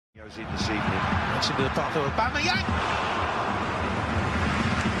Goes in this evening. That's into the path of Aubameyang.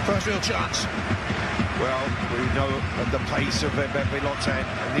 First real chance. Well, we know at the pace of Mbappe,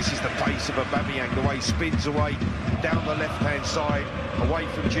 and this is the pace of Aubameyang, the way he spins away down the left-hand side, away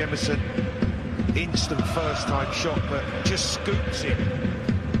from Jemison. Instant first-time shot, but just scoops it.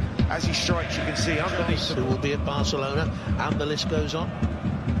 As he strikes, you can see underneath. Who will be at Barcelona, and the list goes on.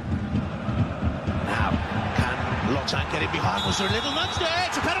 Now, can Lotan get it behind? Was there a little nudge there?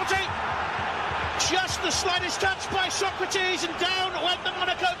 It's a penalty! Just the slightest touch by Socrates, and down went the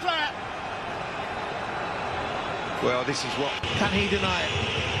Monaco player. Well, this is what... Can he deny it?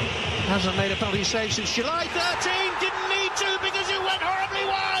 Hasn't made a penalty save since July 13. Didn't need to because it went horribly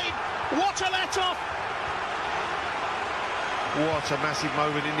wide. What a let-off. What a massive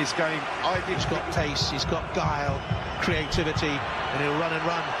moment in this game. He's got pace, he's got guile, creativity, and he'll run and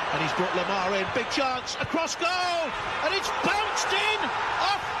run. And he's brought Lamar in. Big chance, across goal, and it's bounced in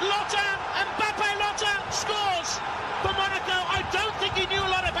off Lotan, and Mbappe scores for Monaco. I don't think he knew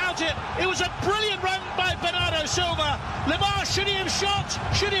a lot about it. It was a brilliant run by Bernardo Silva. Lamar, should he have shot?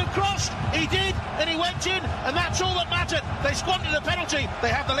 Should he have crossed? He did, and he went in, and that's all that mattered. They squandered a penalty. They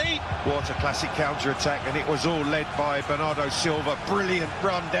have the lead. What a classic counter-attack, and it was all led by Bernardo Silva. Brilliant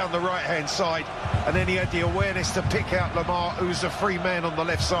run down the right-hand side, and then he had the awareness to pick out Lamar, who's a free man on the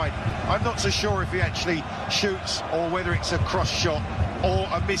left side. I'm not so sure if he actually shoots or whether it's a cross shot or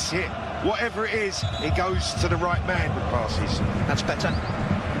a miss hit. Whatever it is, it goes to the right man with passes. That's better.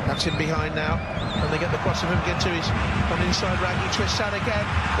 That's him behind now. And they get the cross of him again to his on inside rag. He twists out again.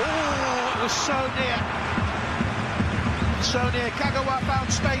 Oh, it was so near. So near. Kagawa found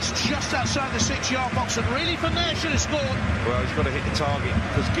space just outside the 6-yard box, and really from there should have scored. Well, he's got to hit the target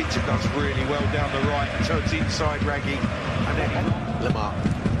because Gittin does really well down the right. Turns inside Raggy, and then Lamar.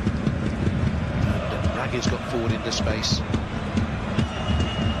 And Raggy's got forward into space.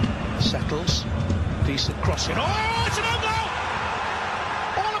 Settles. Decent crossing. Oh, it's an own goal!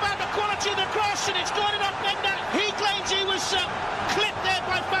 All about the quality of the cross, and it's gone in off Bender. He claims he was clipped there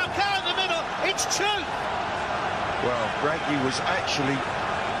by Falcao in the middle. It's 2. Well, Raggy was actually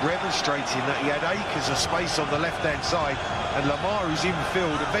remonstrating that he had acres of space on the left-hand side, and Lamar, who's in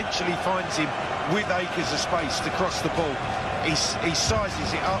field, eventually finds him with acres of space to cross the ball. He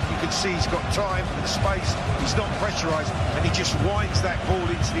sizes it up. You can see he's got time and space. He's not pressurised, and he just winds that ball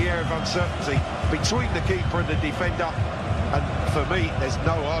into the area of uncertainty between the keeper and the defender. And for me, there's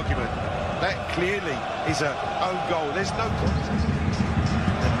no argument. That clearly is an own goal. There's no contest.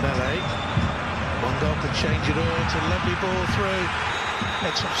 Dembélé. One goal can change it all. It's a lovely ball through.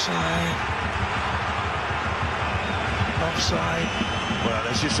 It's offside. Offside. Well,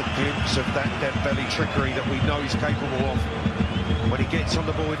 there's just a glimpse of that Dembélé trickery that we know he's capable of. When he gets on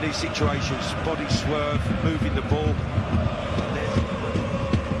the ball in these situations, body swerve, moving the ball.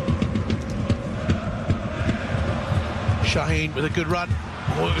 Shaheen with a good run.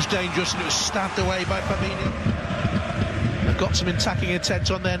 Oh, it was dangerous, and it was stabbed away by Fabinho. They've got some attacking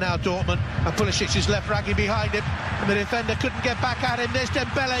intent on there now, Dortmund. And Pulisic is left Raggy behind him, and the defender couldn't get back at him. There's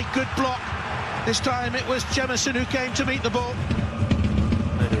Dembélé, good block. This time it was Jemison who came to meet the ball.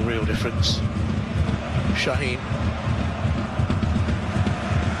 Made a real difference. Shaheen.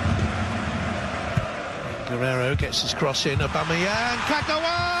 Guerrero gets his cross in. Aubameyang.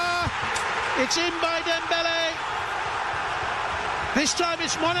 Kagawa! It's in by Dembélé. This time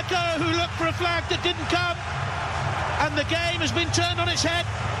it's Monaco who looked for a flag that didn't come. And the game has been turned on its head.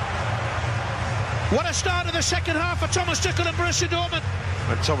 What a start of the second half for Thomas Tuchel and Borussia Dortmund.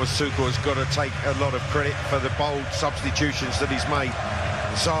 And Thomas Tuchel has got to take a lot of credit for the bold substitutions that he's made.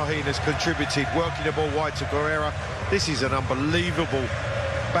 Shaheen has contributed, working the ball wide to Guerrero. This is an unbelievable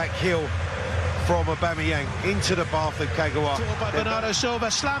back heel from Aubameyang into the path of Kagawa. By Bernardo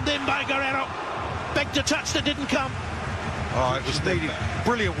Silva, slammed in by Guerrero. Begged a touch that didn't come. Oh, it was needed.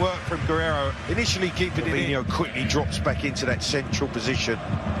 Brilliant work from Guerrero. Initially keeping it in. Quickly drops back into that central position.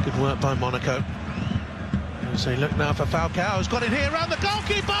 Good work by Monaco. So look now for Falcao, who's got in here around the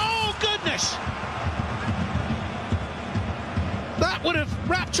goalkeeper. Oh, goodness! That would have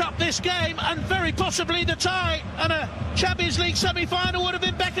wrapped up this game, and very possibly the tie, and a Champions League semi-final would have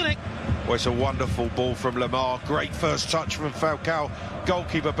been beckoning. Well, it's a wonderful ball from Lamar. Great first touch from Falcao.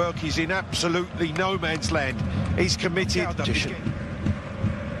 Goalkeeper Berkey's in absolutely no man's land. He's committed.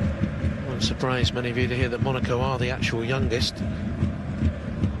 Won't surprise many of you to hear that Monaco are the actual youngest.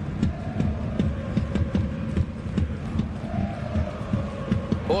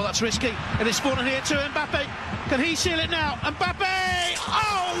 Oh, that's risky, and it's fallen here to Mbappe. Can he seal it now? Mbappe!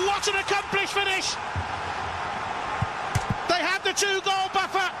 Oh, what an accomplished finish! They have the 2-goal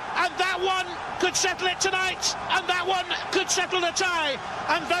buffer, and that one could settle it tonight, and that one could settle the tie,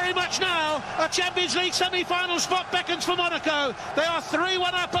 and very much now a Champions League semi-final spot beckons for Monaco. They are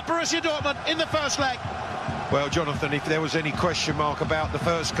 3-1 up at Borussia Dortmund in the first leg. Well, Jonathan, if there was any question mark about the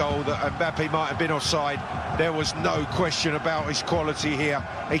first goal that Mbappe might have been offside, there was no question about his quality here.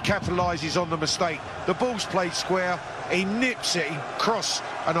 He capitalises on the mistake. The ball's played square, he nips it, he cross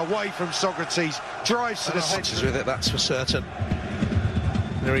and away from Socrates, drives to the centre with it, that's for certain.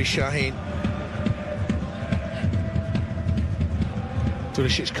 Nuri Sahin.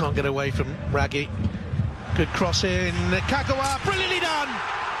 Pulisic can't get away from Raggi. Good cross in. Kagawa, brilliantly done.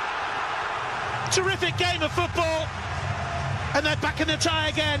 Terrific game of football, and they're back in the tie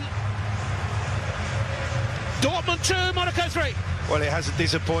again. Dortmund 2, Monaco 3. Well, it hasn't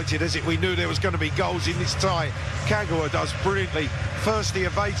disappointed, has it? We knew there was going to be goals in this tie. Kagawa does brilliantly. First, he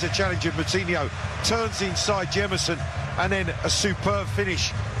evades a challenge of Moutinho, turns inside Jemison, and then a superb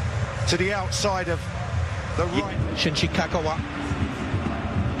finish to the outside of the right. Shinji Kagawa.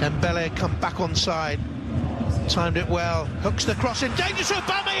 Dembélé come back onside. Timed it well. Hooks the cross in. Dangerous with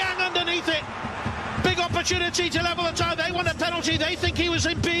Aubameyang underneath it. Big opportunity to level the tie. They want a penalty. They think he was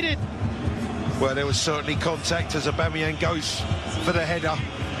impeded. Well, there was certainly contact as Aubameyang goes for the header.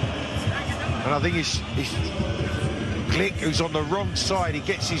 And I think it's Glick, who's on the wrong side. He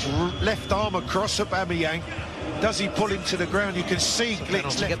gets his left arm across Aubameyang. Does he pull him to the ground? You can see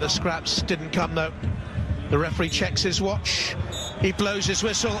Glick's to get the scraps. Didn't come, though. The referee checks his watch. He blows his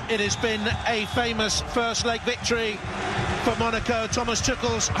whistle. It has been a famous first leg victory for Monaco. Thomas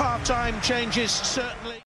Tuchel's half-time changes certainly.